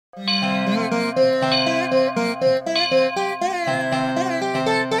ఇప్పుడు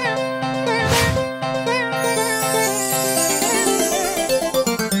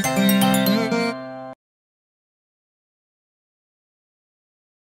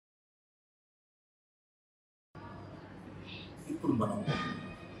మనం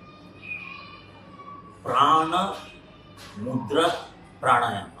ప్రాణ ముద్ర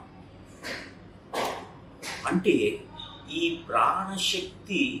ప్రాణాయామ అంటే ఈ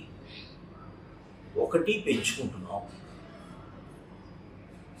ప్రాణశక్తి ఒకటి పెంచుకుంటున్నాం.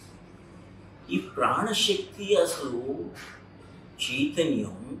 ఈ ప్రాణశక్తి అసలు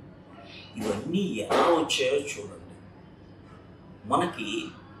చైతన్యం ఇవన్నీ ఎలా వచ్చాయో చూడండి. మనకి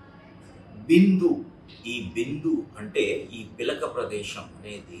బిందు, ఈ బిందు అంటే ఈ పిలక ప్రదేశం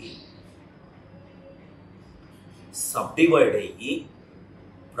అనేది సబ్డివైడ్ అయ్యి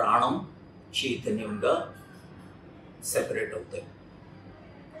ప్రాణం చైతన్యంగా సెపరేట్ అవుతాయి.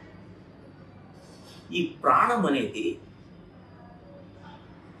 ఈ ప్రాణం అనేది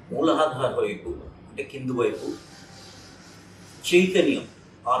మూలాధార వైపు అంటే కింది వైపు, చైతన్యం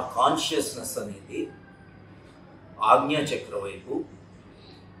ఆర్ కాన్షియస్నెస్ అనేది ఆజ్ఞాచక్ర వైపు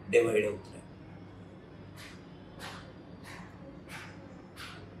డివైడ్ అవుతున్నాయి.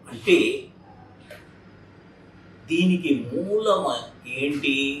 అంటే దీనికి మూలం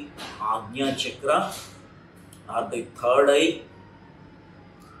ఏంటి? ఆజ్ఞాచక్ర are the third I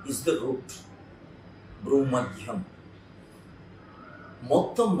is the route, భ్రూమధ్యం.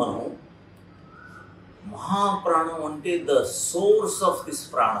 మొత్తం మనం మహాప్రాణం అంటే ద సోర్స్ ఆఫ్ దిస్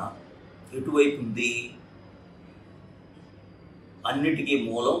ప్రాణ ఎటువైపు ఉంది? అన్నిటికీ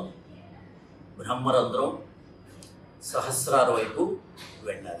మూలం బ్రహ్మరంధ్రం, సహస్రార వైపు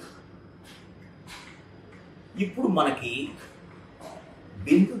వెళ్ళాలి. ఇప్పుడు మనకి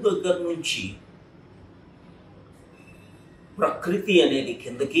బిందు దగ్గర నుంచి ప్రకృతి అనేది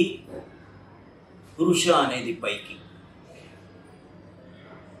కిందకి, పురుష అనేది పైకి.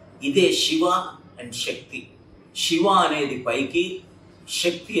 ఇదే శివ అండ్ శక్తి. శివ అనేది పైకి,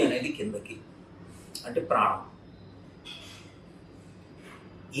 శక్తి అనేది కిందకి, అంటే ప్రాణం.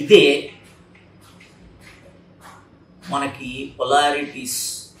 ఇదే మనకి పొలారిటీస్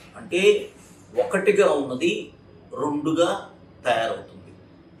అంటే ఒకటిగా ఉన్నది రెండుగా తయారవుతుంది.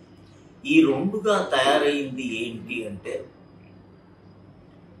 ఈ రెండుగా తయారైంది ఏంటి అంటే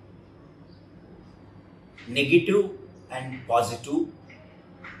negative and positive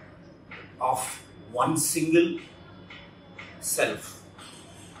of one single self.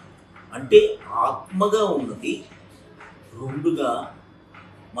 అంటే ఆత్మగా ఉన్నది రెండుగా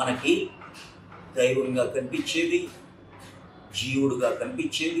మనకి దైవంగా కనిపించేది, జీవుడుగా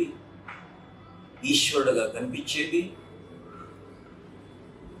కనిపించేది, ఈశ్వరుడుగా కనిపించేది,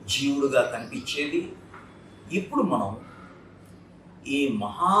 జీవుడుగా కనిపించేది. ఇప్పుడు మనం ఈ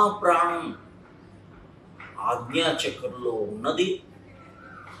మహాప్రాణం ఆజ్ఞాచక్రంలో ఉన్నది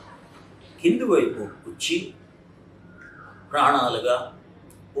కింది వైపు వచ్చి ప్రాణాలుగా,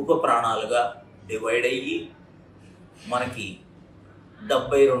 ఉప ప్రాణాలుగా డివైడ్ అయ్యి మనకి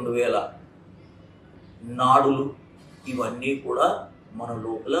 72,000 నాడులు ఇవన్నీ కూడా మన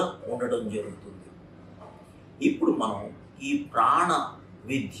లోపల ఉండడం జరుగుతుంది. ఇప్పుడు మనం ఈ ప్రాణ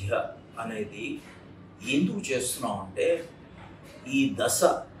విద్య అనేది ఎందుకు చేస్తున్నాం అంటే ఈ దశ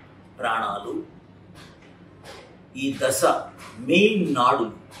ప్రాణాలు, ఈ దశ మెయిన్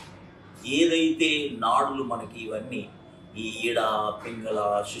నాడులు, ఏదైతే నాడులు మనకి ఇవన్నీ ఈ ఈడ, పింగళ,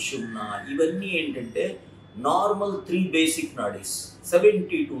 సుషుమ్న ఇవన్నీ ఏంటంటే నార్మల్ 3 బేసిక్ నాడీస్,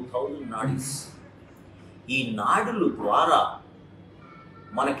 72,000 నాడీస్. ఈ నాడుల ద్వారా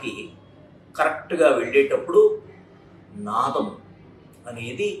మనకి కరెక్ట్గా వెళ్ళేటప్పుడు నాదం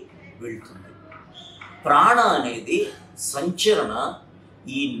అనేది వెళ్తుంది. ప్రాణ అనేది సంచరణ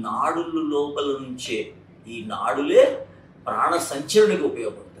ఈ నాడుల లోపల నుంచే, ఈ నాడులే ప్రాణ సంచరణకి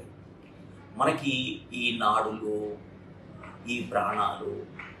ఉపయోగపడతాయి. మనకి ఈ నాడులు, ఈ ప్రాణాలు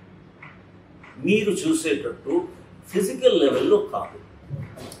మీరు చూసేటట్టు ఫిజికల్ లెవెల్లో కాదు.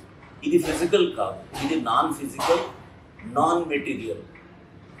 ఇది ఫిజికల్ కాదు, ఇది నాన్ ఫిజికల్, నాన్ మెటీరియల్,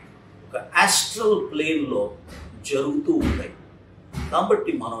 ఒక ఆస్ట్రల్ ప్లేన్లో జరుగుతూ ఉంటాయి.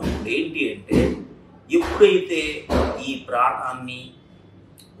 కాబట్టి మనం ఇప్పుడు ఏంటి అంటే ఎప్పుడైతే ఈ ప్రాణాన్ని,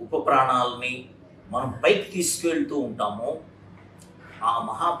 ఉప ప్రాణాలని మనం పైకి తీసుకెళ్తూ ఉంటామో, ఆ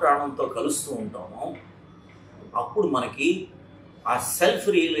మహాప్రాణంతో కలుస్తూ ఉంటామో, అప్పుడు మనకి ఆ సెల్ఫ్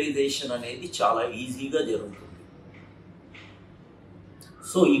రియలైజేషన్ అనేది చాలా ఈజీగా జరుగుతుంది.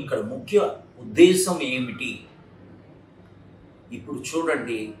 సో ఇక్కడ ముఖ్య ఉద్దేశం ఏమిటి? ఇప్పుడు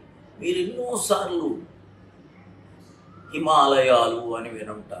చూడండి, మీరు ఎన్నోసార్లు హిమాలయాలు అని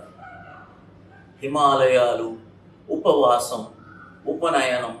వినుంటారు. హిమాలయాలు ఉపవాసం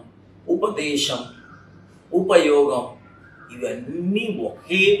ఉపనయనం, ఉపదేశం, ఉపయోగం ఇవన్నీ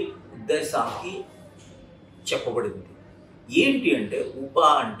ఒకే ఉద్దేశానికి చెప్పబడింది. ఏంటి అంటే ఉప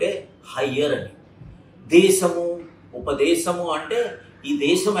అంటే హయ్యర్ అని, దేశము ఉపదేశము అంటే ఈ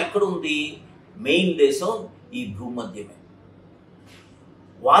దేశం ఎక్కడుంది, మెయిన్ దేశం ఈ భూమధ్యమే.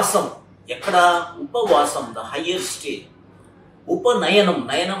 వాసం ఎక్కడ, ఉపవాసం ద హయ్యర్ స్టేజ్. ఉపనయనం,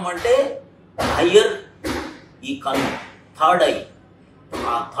 నయనం అంటే హయ్యర్ ఈ కన్ను, థర్డ్ ఐ.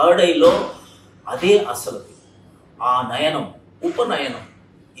 ఆ థర్డ్ ఐలో అదే అసలుది ఆ నయనం, ఉపనయనం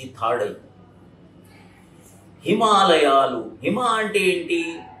ఈ థర్డ్ ఐ. హిమాలయాలు, హిమ అంటే ఏంటి,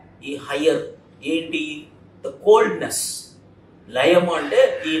 ఈ హయ్యర్ ఏంటి, ద కోల్డ్నెస్. లయం అంటే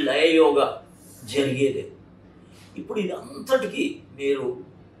ఈ లయయోగ జరిగేదే. ఇప్పుడు ఇది అంతటికి మీరు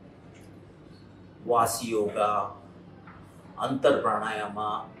వాసియోగ, అంతర్ ప్రాణాయామ,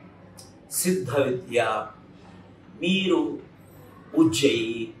 సిద్ధ విద్య, మీరు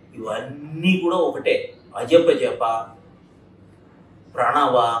ఉజ్జయి ఇవన్నీ కూడా ఒకటే. అజపజప,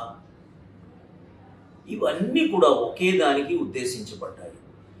 ప్రణవ ఇవన్నీ కూడా ఒకే దానికి ఉద్దేశించబడ్డాయి.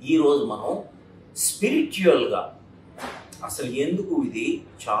 ఈరోజు మనం స్పిరిచువల్గా అసలు ఎందుకు ఇది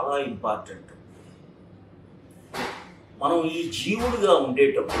చాలా ఇంపార్టెంట్. మనం ఈ జీవుడిగా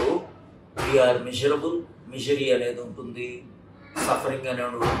ఉండేటప్పుడు వీఆర్ మిజరబుల్, మిజరీ అనేది ఉంటుంది, సఫరింగ్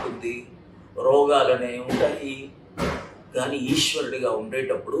అనేది ఉంటుంది, రోగాలు అనేవి ఉంటాయి. కానీ ఈశ్వరుడిగా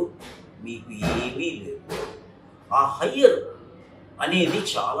ఉండేటప్పుడు మీకు ఏమీ లేదు. ఆ హయ్యర్ అనేది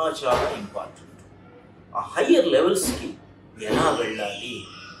చాలా చాలా ఇంపార్టెంట్. ఆ హయ్యర్ లెవెల్స్కి ఎలా వెళ్ళాలి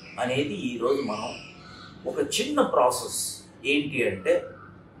అనేది ఈరోజు మనం ఒక చిన్న ప్రాసెస్ ఏంటి అంటే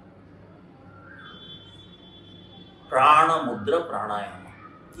ప్రాణముద్ర ప్రాణాయామం.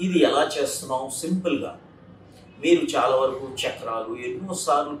 ఇది ఎలా చేస్తున్నాం సింపుల్గా. మీరు చాలా వరకు చక్రాలు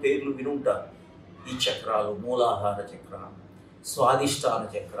ఎన్నోసార్లు పేర్లు వినుంటారు. ఈ చక్రాలు మూలాధార చక్ర, స్వాదిష్టాన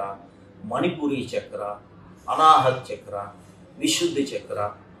చక్ర, మణిపురి చక్ర, అనాహత్ చక్ర, విశుద్ధి చక్ర,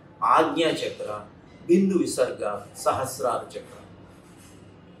 ఆజ్ఞా చక్ర, బిందు విసర్గ, సహస్రార చక్ర.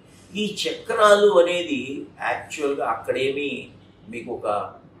 ఈ చక్రాలు అనేది యాక్చువల్గా అక్కడేమీ మీకు ఒక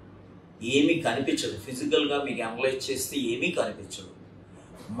ఏమీ కనిపించదు. ఫిజికల్గా మీకు అనలైజ్ చేస్తే ఏమీ కనిపించదు.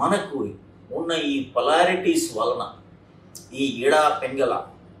 మనకు ఉన్న ఈ పొలారిటీస్ వలన, ఈ ఇడా పెంగల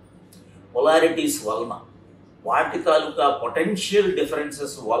పొలారిటీస్ వలన, వాటి తాలూకా పొటెన్షియల్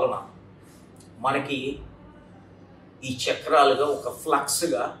డిఫరెన్సెస్ వలన మనకి ఈ చక్రాలుగా ఒక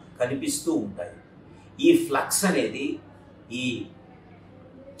ఫ్లక్స్గా కనిపిస్తూ ఉంటాయి. ఈ ఫ్లక్స్ అనేది, ఈ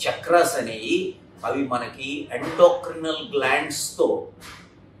చక్రాస్ అనేవి అవి మనకి ఎండోక్రినల్ గ్లాండ్స్తో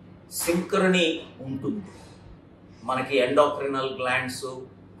సింక్రనీ ఉంటుంది. మనకి ఎండోక్రినల్ గ్లాండ్స్,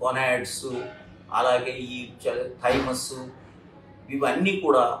 కొనాడ్స్, అలాగే ఈ థైమస్ ఇవన్నీ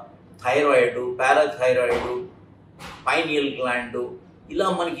కూడా థైరాయిడ్, పారాథైరాయిడ్, పైనియల్ గ్లాండ్, ఇలా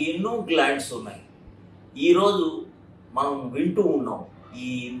మనకి ఎన్నో గ్లాండ్స్ ఉన్నాయి. ఈరోజు మనం వింటూ ఉన్నాం ఈ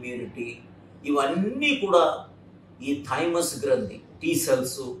ఇమ్యూనిటీ, ఇవన్నీ కూడా ఈ థైమస్ గ్రంథి, టీ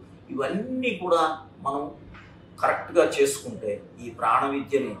సెల్స్, ఇవన్నీ కూడా మనం కరెక్ట్గా చేసుకుంటే, ఈ ప్రాణ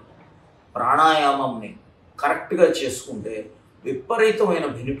విద్యని, ప్రాణాయామంని కరెక్ట్గా చేసుకుంటే విపరీతమైన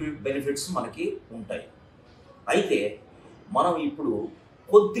బెనిఫిట్స్ మనకి ఉంటాయి. అయితే మనం ఇప్పుడు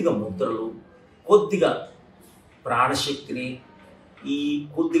కొద్దిగా ముద్రలు, కొద్దిగా ప్రాణశక్తిని ఈ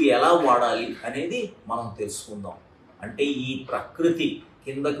కొద్దిగా ఎలా వాడాలి అనేది మనం తెలుసుకుందాం. అంటే ఈ ప్రకృతి,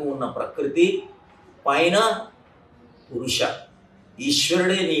 కిందకు ఉన్న ప్రకృతి, పైన పురుష,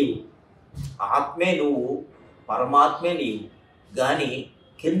 ఈశ్వరుడే నీవు, ఆత్మే నువ్వు, పరమాత్మే నీవు. కానీ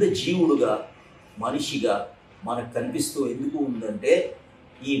కింద జీవుడుగా, మనిషిగా మనకు కనిపిస్తూ ఎందుకు ఉందంటే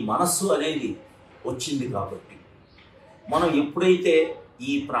ఈ మనస్సు అనేది వచ్చింది కాబట్టి. మనం ఎప్పుడైతే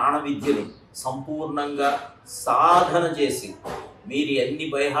ఈ ప్రాణ విద్యని సంపూర్ణంగా సాధన చేసి, మీరు ఎన్ని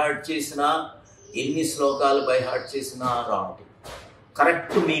బైహార్ట్ చేసినా, ఎన్ని శ్లోకాలు బైహార్ట్ చేసినా రాదు.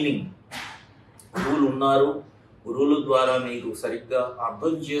 కరెక్ట్ మీనింగ్ గురువులు ఉన్నారు, గురువుల ద్వారా మీరు సరిగ్గా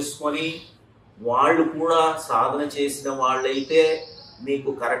అర్థం చేసుకొని, వాళ్ళు కూడా సాధన చేసిన వాళ్ళైతే మీకు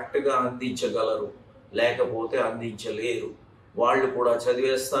కరెక్ట్గా అందించగలరు, లేకపోతే అందించలేరు. వాళ్ళు కూడా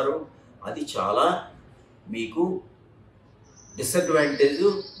చదివేస్తారు, అది చాలా మీకు డిసడ్వాంటేజ్,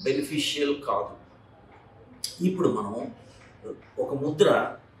 బెనిఫిషియల్ కాదు. ఇప్పుడు మనం ఒక ముద్ర,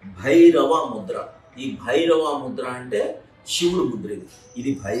 భైరవ ముద్ర. ఈ భైరవ ముద్ర అంటే శివుడు ముద్ర.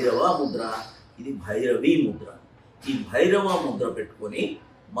 ఇది భైరవ ముద్ర, ఇది భైరవీ ముద్ర. ఈ భైరవ ముద్ర పెట్టుకొని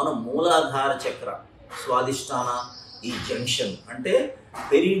మనం మూలాధార చక్ర, స్వాదిష్టాన, ఈ జంక్షన్ అంటే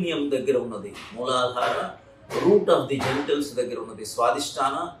పెరీనియం దగ్గర ఉన్నది మూలాధార, రూట్ ఆఫ్ ది జెనిటల్స్ దగ్గర ఉన్నది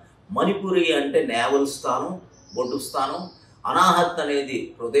స్వాదిష్టాన, మణిపురి అంటే నేవల్ స్థానం, బొడ్డు స్థానం, అనాహత్ అనేది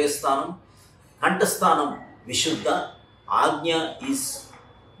హృదయ స్థానం, కంఠస్థానం విశుద్ధ, ఆజ్ఞ ఈజ్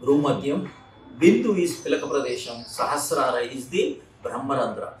భ్రూమధ్యం, బిందు ఈజ్ పిలక ప్రదేశం, సహస్రార is the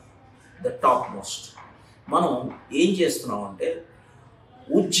బ్రహ్మరంధ్ర, the top most. మనం ఏం చేస్తున్నాం అంటే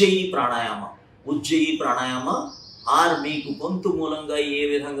ఉజ్జయి ప్రాణాయామ ఆర్ మీకు గొంతు మూలంగా ఏ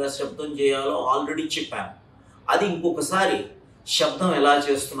విధంగా శబ్దం చేయాలో ఆల్రెడీ చెప్పాను. అది ఇంకొకసారి శబ్దం ఎలా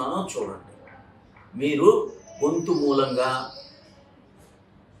చేస్తున్నానో చూడండి. మీరు గొంతు మూలంగా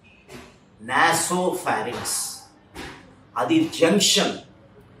నాసోఫారింగ్స్, అది జంక్షన్,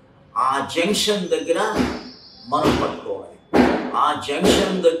 ఆ జంక్షన్ దగ్గర మనం పట్టుకోవాలి. ఆ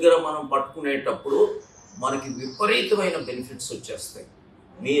జంక్షన్ దగ్గర మనం పట్టుకునేటప్పుడు మనకి విపరీతమైన బెనిఫిట్స్ వచ్చేస్తాయి.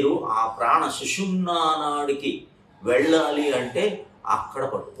 మీరు ఆ ప్రాణ సుషుమ్నానాడికి వెళ్ళాలి అంటే అక్కడ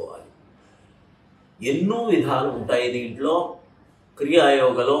పట్టుకోవాలి. ఎన్నో విధాలు ఉంటాయి దీంట్లో.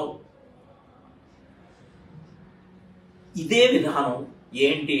 క్రియాయోగలో ఇదే విధానం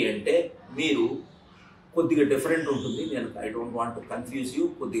ఏంటి అంటే మీరు కొద్దిగా డిఫరెంట్ ఉంటుంది. నేను I don't want to confuse you,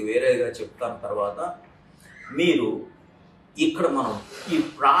 కొద్దిగా వేరేగా చెప్తాను తర్వాత. మీరు ఇక్కడ మనం ఈ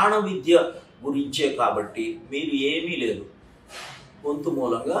ప్రాణ విద్య గురించే కాబట్టి మీరు ఏమీ లేదు, గొంతు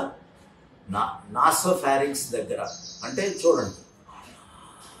మూలంగా నాసోఫారింగ్స్ దగ్గర అంటే చూడండి,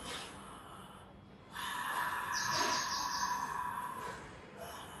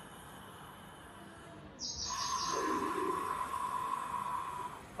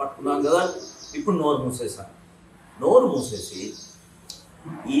 పట్టుకున్నాం కదా. ఇప్పుడు నోరు మూసేసాను. నోరు మూసేసి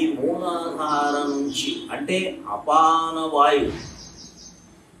ఈ మూలాధార నుంచి అంటే అపాన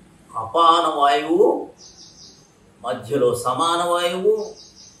వాయువు మధ్యలో సమాన వాయువు,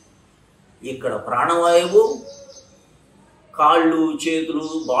 ఇక్కడ ప్రాణవాయువు, కాళ్ళు చేతులు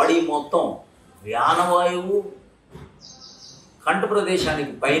బాడీ మొత్తం వ్యానవాయువు, కంఠ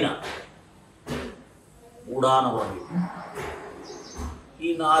ప్రదేశానికి పైన ఉడానవాయువు. ఈ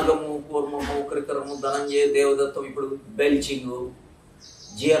నాగము, కూర్మము, క్రికరము, ధనంజయ, దేవదత్తం, ఇప్పుడు బెల్చింగు,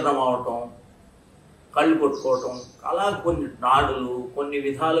 జీర్ణం అవటం, కళ్ళు కొట్టుకోవటం, అలా కొన్ని నాడులు కొన్ని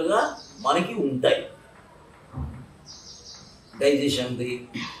విధాలుగా మనకి ఉంటాయి. డైజెషన్ది,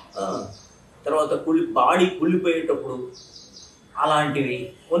 తర్వాత బాడీ కుళ్ళిపోయేటప్పుడు అలాంటివి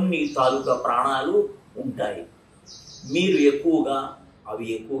కొన్ని తాలూకా ప్రాణాలు ఉంటాయి. మీరు అవి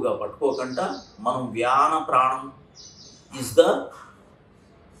ఎక్కువగా పట్టుకోకుండా మనం వ్యాన ప్రాణం ఇస్ ద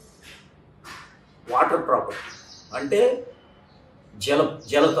వాటర్ ప్రాపర్టీ అంటే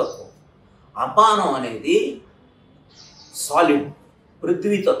జలతత్వం. అపానం అనేది సాలిడ్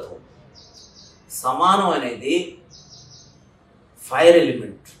పృథ్వీతత్వం. సమానం అనేది ఫైర్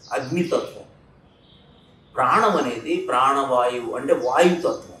ఎలిమెంట్ అగ్నితత్వం. ప్రాణం అనేది ప్రాణవాయువు అంటే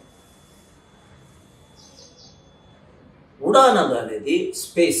వాయుతత్వం. ఉడానది అనేది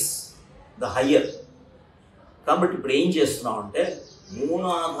స్పేస్, ద హయ్యర్. కాబట్టి ఇప్పుడు ఏం చేస్తున్నాం అంటే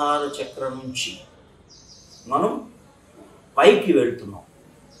మూలాధార చక్రం నుంచి మనం పైకి వెళ్తున్నాం.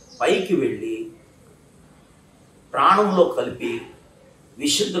 పైకి వెళ్ళి ప్రాణంలో కలిపి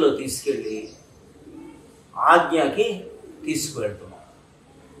విశుద్ధిలో తీసుకెళ్ళి ఆజ్ఞకి తీసుకువెళ్తున్నాం.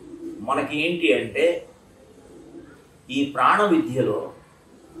 మనకి ఏంటి అంటే ఈ ప్రాణ విద్యలో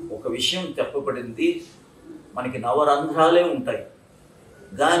ఒక విషయం చెప్పబడింది, మనకి నవరంధ్రాలే ఉంటాయి.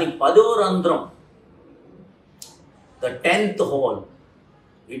 దాని 10వ రంధ్రం, the 10th whole,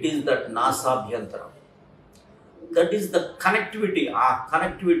 it is that నాసాభ్యంతరం. That is the connectivity. ఆ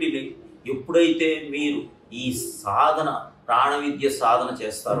కనెక్టివిటీని ఎప్పుడైతే మీరు ఈ సాధన ప్రాణ విద్య సాధన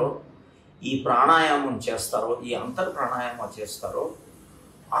చేస్తారో, ఈ ప్రాణాయామం చేస్తారో, ఈ అంతర్ ప్రాణాయామం చేస్తారో,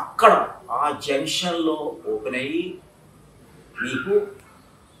 అక్కడ ఆ జంక్షన్లో ఓపెన్ అయ్యి మీకు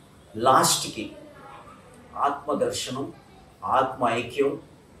లాస్ట్కి ఆత్మదర్శనం, ఆత్మ ఐక్యం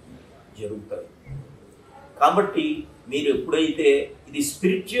జరుగుతుంది. కాబట్టి మీరు ఎప్పుడైతే ఇది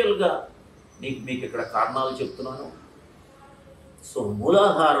స్పిరిచువల్గా మీకు ఇక్కడ కారణాలు చెప్తున్నాను. సో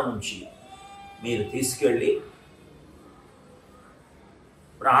మూలాధారం నుంచి మీరు తీసుకెళ్ళి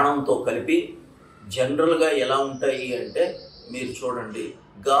ప్రాణంతో కలిపి జనరల్గా ఎలా ఉంటాయి అంటే మీరు చూడండి,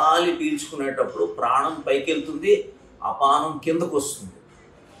 గాలి పీల్చుకునేటప్పుడు ప్రాణం పైకి వెళ్తుంది, అపానం కిందకు వస్తుంది.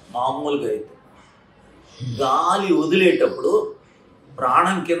 మామూలుగా అయితే గాలి వదిలేటప్పుడు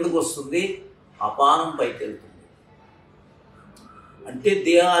ప్రాణం కిందకు వస్తుంది, అపానం పైకి వెళ్తుంది. అంటే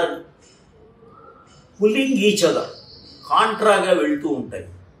they are pulling each other, కాంట్రాగా వెళ్తూ ఉంటాయి.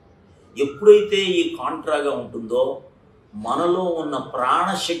 ఎప్పుడైతే ఈ కాంట్రాగా ఉంటుందో మనలో ఉన్న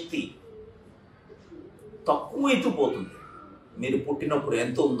ప్రాణశక్తి తక్కువైపోతుంది. మీరు పుట్టినప్పుడు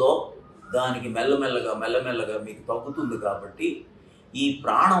ఎంత ఉందో దానికి మెల్లమెల్లగా మీకు తగ్గుతుంది. కాబట్టి ఈ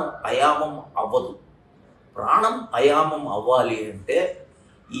ప్రాణం అయామం అవ్వదు. ప్రాణం అయామం అవ్వాలి అంటే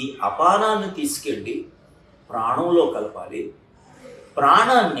ఈ అపానాన్ని తీసుకెళ్ళి ప్రాణంలో కలపాలి,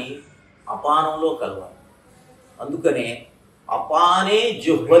 ప్రాణాన్ని అపానంలో కలవాలి. అందుకనే అపానే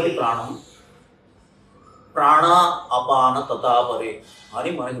జుహ్వతి ప్రాణం, ప్రాణ అపాన తథాపరే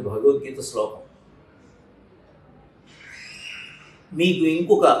అని మనకి భగవద్గీత శ్లోకం. మీకు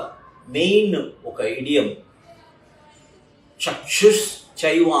ఇంకొక మెయిన్ ఒక ఐడియం, చక్షుష్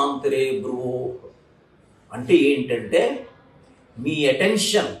చైవాంతరే భ్రువో అంటే ఏంటంటే మీ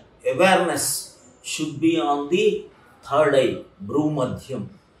attention awareness should be on the third I, భ్రూమధ్యం.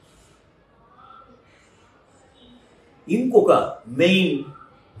 ఇంకొక మెయిన్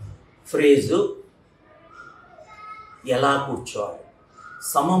ఫ్రేజు ఎలా కూర్చోవాలి,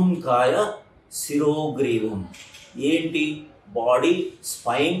 సమం కాయ శిరోగ్రీవం. ఏంటి, బాడీ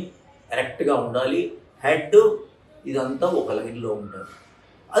స్పైన్ కరెక్ట్గా ఉండాలి, హెడ్ ఇదంతా ఒక లైన్లో ఉండాలి.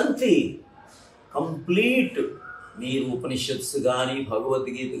 అంతే, కంప్లీట్. మీరు ఉపనిషత్స్ కానీ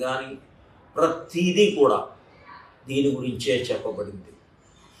భగవద్గీత కానీ ప్రతిదీ కూడా దీని గురించే చెప్పబడింది.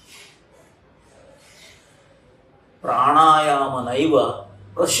 ప్రాణాయామనైవ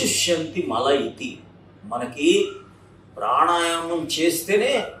ప్రశుష్యంతి మల ఇతి. మనకి ప్రాణాయామం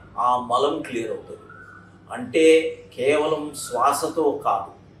చేస్తేనే ఆ మలం క్లియర్ అవుతుంది. అంటే కేవలం శ్వాసతో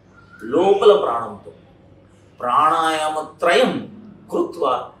కాదు, లోపల ప్రాణంతో. ప్రాణాయామత్రయం కృత్వ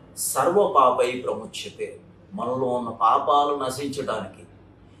సర్వపాపై ప్రముచ్యతే. మనలో ఉన్న పాపాలు నశించడానికి,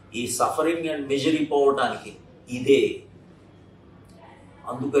 ఈ సఫరింగ్ అండ్ మిజరీ పోవటానికి ఇదే.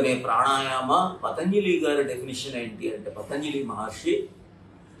 అందుకనే ప్రాణాయామ పతంజలి గారి డెఫినిషన్ ఏంటి అంటే, పతంజలి మహర్షి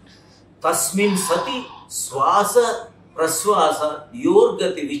తస్మిన్ సతి శ్వాస ప్రశ్వాస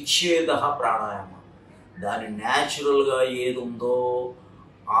యోర్గతి విచ్ఛేద ప్రాణాయామ. దాని న్యాచురల్గా ఏది ఉందో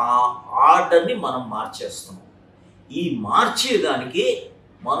ఆ ఆర్డర్ని మనం మార్చేస్తున్నాం. ఈ మార్చేదానికి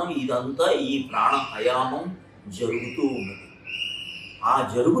మనం ఇదంతా ఈ ప్రాణాయామం జరుగుతూ ఉన్నది. ఆ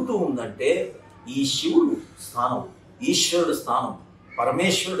జరుగుతూ ఉందంటే ఈ శివుడు స్థానం, ఈశ్వరుడు స్థానం,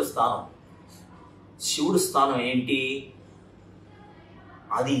 పరమేశ్వరుడు స్థానం. శివుడు స్థానం ఏంటి,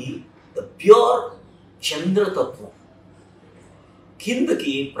 అది ద ప్యూర్ చంద్రతత్వం.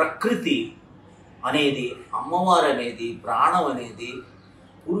 కిందకి ప్రకృతి అనేది, అమ్మవారు అనేది, ప్రాణం అనేది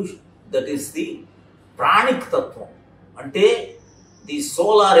దట్ ఈస్ ది ప్రాణిక్ తత్వం. అంటే ది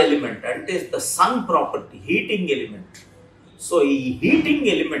సోలార్ ఎలిమెంట్, అంటే the sun property, heating element. So ఈ heating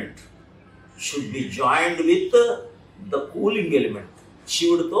element should be joined with the cooling element.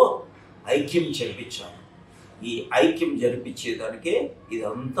 శివుడితో ఐక్యం జరిపించాలి. ఈ ఐక్యం జరిపించేదానికే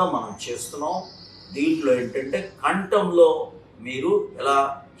ఇదంతా మనం చేస్తున్నాం. దీంట్లో ఏంటంటే కంఠంలో మీరు ఎలా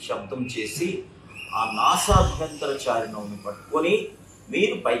శబ్దం చేసి ఆ నాసాభ్యంతర చారిణంని పట్టుకొని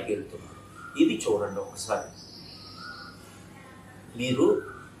మీరు పైకి వెళ్తున్నారు. ఇది చూడండి ఒకసారి. మీరు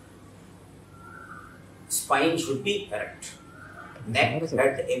spine should be correct, neck,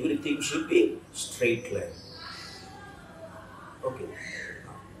 head, everything should be straight line. Okay,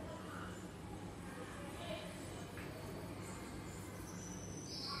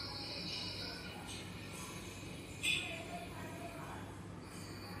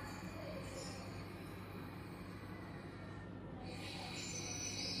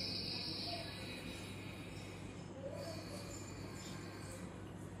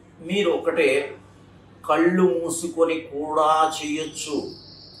 మీరు ఒకటే కళ్ళు మూసుకొని కూడా చేయొచ్చు.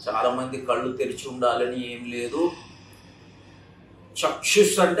 చాలామంది కళ్ళు తెరిచి ఉండాలని ఏం లేదు.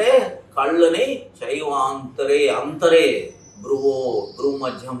 చక్షుష్ అంటే కళ్ళని చైవాంతరే, అంతరే భ్రూ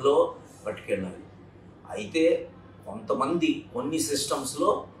మధ్యంలో పట్టుకెళ్ళాలి. అయితే కొంతమంది కొన్ని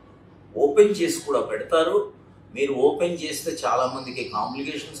సిస్టమ్స్లో ఓపెన్ చేసి కూడా పెడతారు. మీరు ఓపెన్ చేస్తే చాలామందికి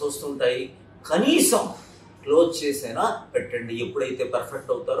కాంప్లికేషన్స్ వస్తుంటాయి. కనీసం క్లోజ్ చేసైనా పెట్టండి. ఎప్పుడైతే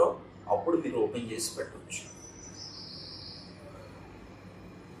పర్ఫెక్ట్ అవుతారో అప్పుడు మీరు ఓపెన్ చేసి పెట్టవచ్చు.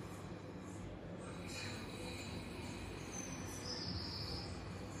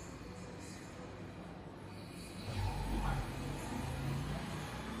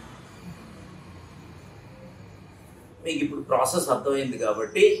 మీకు ఇప్పుడు ప్రాసెస్ అర్థమైంది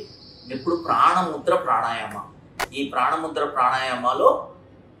కాబట్టి ఇప్పుడు ప్రాణముద్ర ప్రాణాయామ. ఈ ప్రాణముద్ర ప్రాణాయామాలో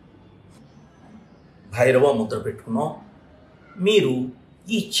భైరవ ముద్ర పెట్టుకున్నాం. మీరు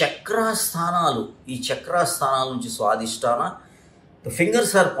ఈ చక్రాస్థానాల నుంచి స్వాదిష్టాన, the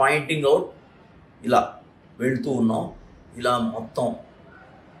fingers are pointing out, ఇలా వెళ్తూ ఉన్నాం. ఇలా మొత్తం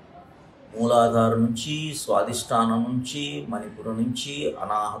మూలాధారం నుంచి, స్వాదిష్టానం నుంచి, మణిపుర నుంచి,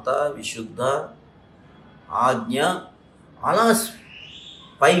 అనాహత, విశుద్ధ, ఆజ్ఞ, అలా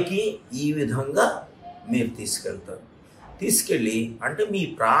పైకి ఈ విధంగా మీరు తీసుకెళ్ళి అంటే మీ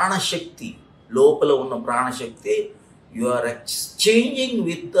ప్రాణశక్తి, లోపల ఉన్న ప్రాణశక్తి you are exchanging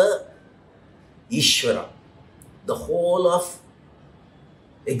with the Eshwara, the whole of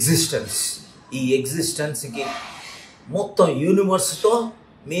existence. ఈ ఎగ్జిస్టెన్స్కి మొత్తం యూనివర్స్తో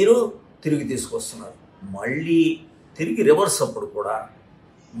మీరు తిరిగి తీసుకొస్తున్నారు. మళ్ళీ తిరిగి రివర్స్ అప్పుడు కూడా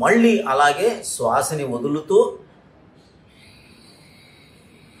మళ్ళీ అలాగే శ్వాసని వదులుతూ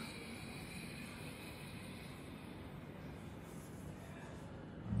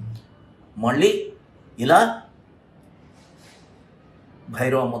మళ్ళీ ఇలా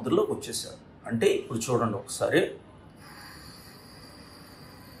భైరవ ముద్రలోకి వచ్చేసారు. అంటే ఇప్పుడు చూడండి ఒకసారి.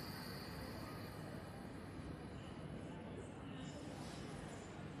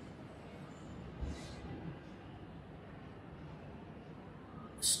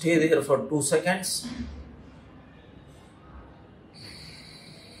 Stay there for 2 seconds.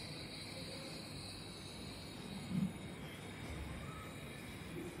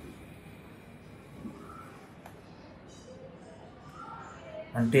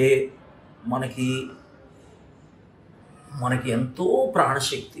 అంటే మనకి ఎంతో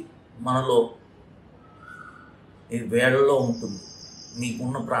ప్రాణశక్తి మనలో ఈ వేళ్ళలో ఉంటుంది.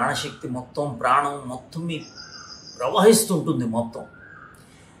 మీకున్న ప్రాణశక్తి మొత్తం, ప్రాణం మొత్తం మీ ప్రవహిస్తుంటుంది మొత్తం.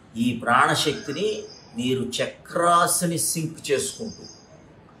 ఈ ప్రాణశక్తిని మీరు చక్రాసని సింక్ చేసుకుంటూ,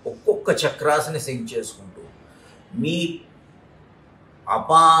 ఒక్కొక్క చక్రాసని సింక్ చేసుకుంటూ, మీ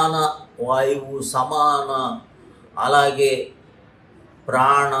అపాన వాయువు, సమాన, అలాగే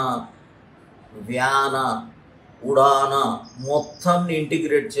ప్రాణ, వ్యాన, ఉడాన మొత్తం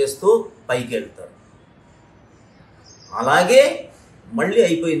ఇంటిగ్రేట్ చేస్తూ పైకి వెళ్తారు. అలాగే మళ్ళీ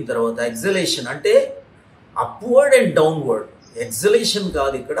అయిపోయిన తర్వాత ఎక్సలేషన్ అంటే అప్వర్డ్ అండ్ డౌన్వర్డ్. ఎక్సలేషన్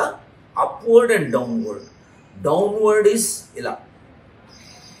కాదు ఇక్కడ, upward and downward. Downward is ఇలా.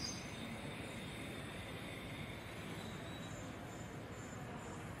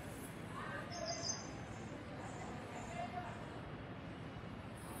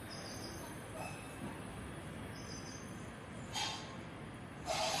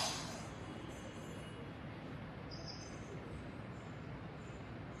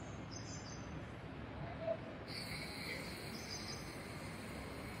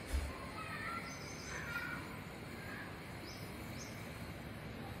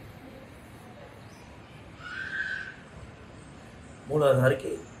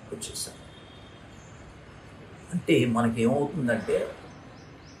 మూలాధారకి వచ్చేసాం. అంటే మనకేమవుతుందంటే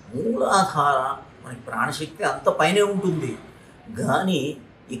మూలాధార మనకి ప్రాణశక్తి అంత పైనే ఉంటుంది, కానీ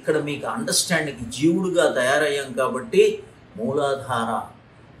ఇక్కడ మీకు అండర్స్టాండింగ్ జీవుడుగా తయారయ్యాం కాబట్టి మూలాధార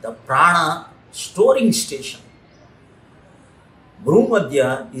ద ప్రాణ స్టోరింగ్ స్టేషన్. భూమధ్య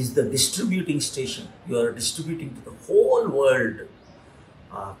is the distributing station. You are distributing to the whole world.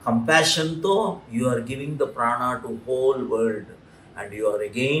 కంపాషన్తో you are giving the ప్రాణ to whole world. And you are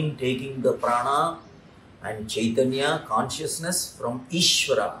again taking the prana and chaitanya consciousness from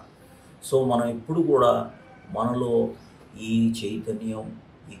Ishvara. So మనం ఇప్పుడు కూడా మనలో ఈ చైతన్యం,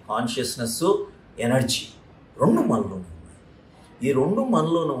 ఈ consciousness, energy రెండు మనలోనే ఉన్నాయి. ఈ రెండు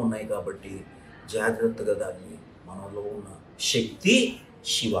మనలోనే ఉన్నాయి కాబట్టి జాగ్రత్తగా దాన్ని, మనలో ఉన్న శక్తి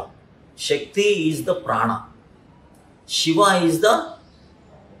శివ. శక్తి ఈజ్ ద ప్రాణ, Shiva is the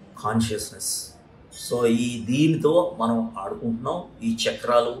consciousness. So దీనితో మనం ఆడుకుంటున్నాం. ఈ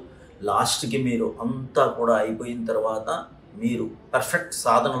చక్రాలు లాస్ట్కి మీరు అంతా కూడా అయిపోయిన తర్వాత, మీరు పర్ఫెక్ట్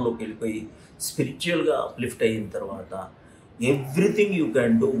సాధనలోకి వెళ్ళిపోయి స్పిరిచువల్గా అప్లిఫ్ట్ అయిన తర్వాత everything you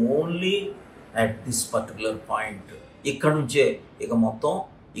can do only at this particular point. ఇక్కడ నుంచే ఇక మొత్తం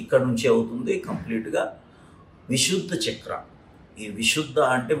ఇక్కడ నుంచే అవుతుంది కంప్లీట్గా. విశుద్ధ చక్ర. ఈ విశుద్ధ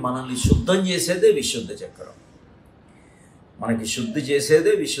అంటే మనల్ని శుద్ధం చేసేదే విశుద్ధ చక్రం. మనకి శుద్ధి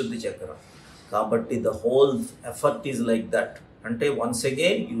చేసేదే విశుద్ధ చక్రం. కాబట్టి the whole effort is like that. అంటే once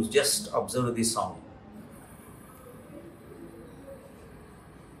again you just observe the sound.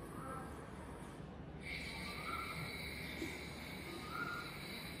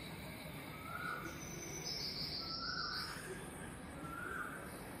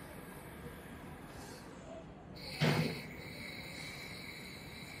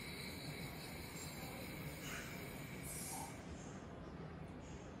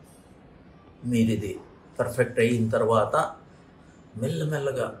 మీరు ఇది పర్ఫెక్ట్ అయిన తర్వాత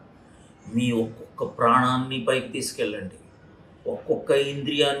మెల్లమెల్లగా మీ ఒక్కొక్క ప్రాణాన్ని పైకి తీసుకెళ్ళండి, ఒక్కొక్క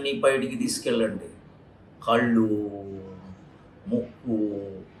ఇంద్రియాన్ని బయటికి తీసుకెళ్ళండి. కళ్ళు, ముక్కు,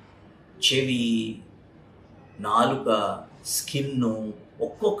 చెవి, నాలుక, స్కిన్ను,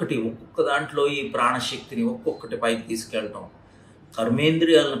 ఒక్కొక్కటి ఒక్కొక్క దాంట్లో ఈ ప్రాణశక్తిని ఒక్కొక్కటి పైకి తీసుకెళ్ళటం,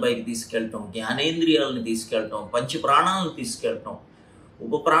 కర్మేంద్రియాలను పైకి తీసుకెళ్ళటం, జ్ఞానేంద్రియాలను తీసుకెళ్ళటం, పంచప్రాణాలను తీసుకెళ్ళటం,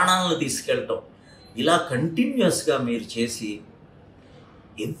 ఉపప్రాణాలను తీసుకెళ్ళటం, ఇలా కంటిన్యూస్గా మీరు చేసి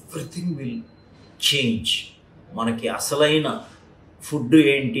ఎవ్రీథింగ్ విల్ చేంజ్. మనకి అసలైన ఫుడ్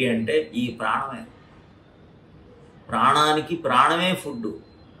ఏంటి అంటే ఈ ప్రాణమే. ప్రాణానికి ప్రాణమే ఫుడ్.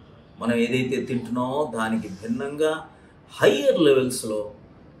 మనం ఏదైతే తింటున్నామో దానికి భిన్నంగా హయ్యర్ లెవెల్స్లో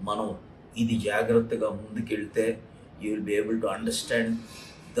మనం ఇది జాగ్రత్తగా ముందుకెళ్తే you will be able to understand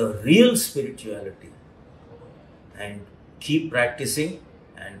the real spirituality, and keep practicing,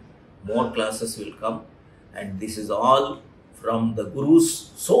 and more classes will come. And this is all from the gurus.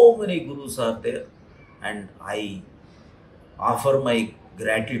 So many gurus are there, and I offer my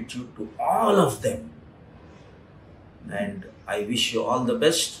gratitude to all of them, and I wish you all the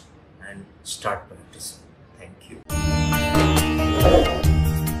best, and start practicing. Thank you.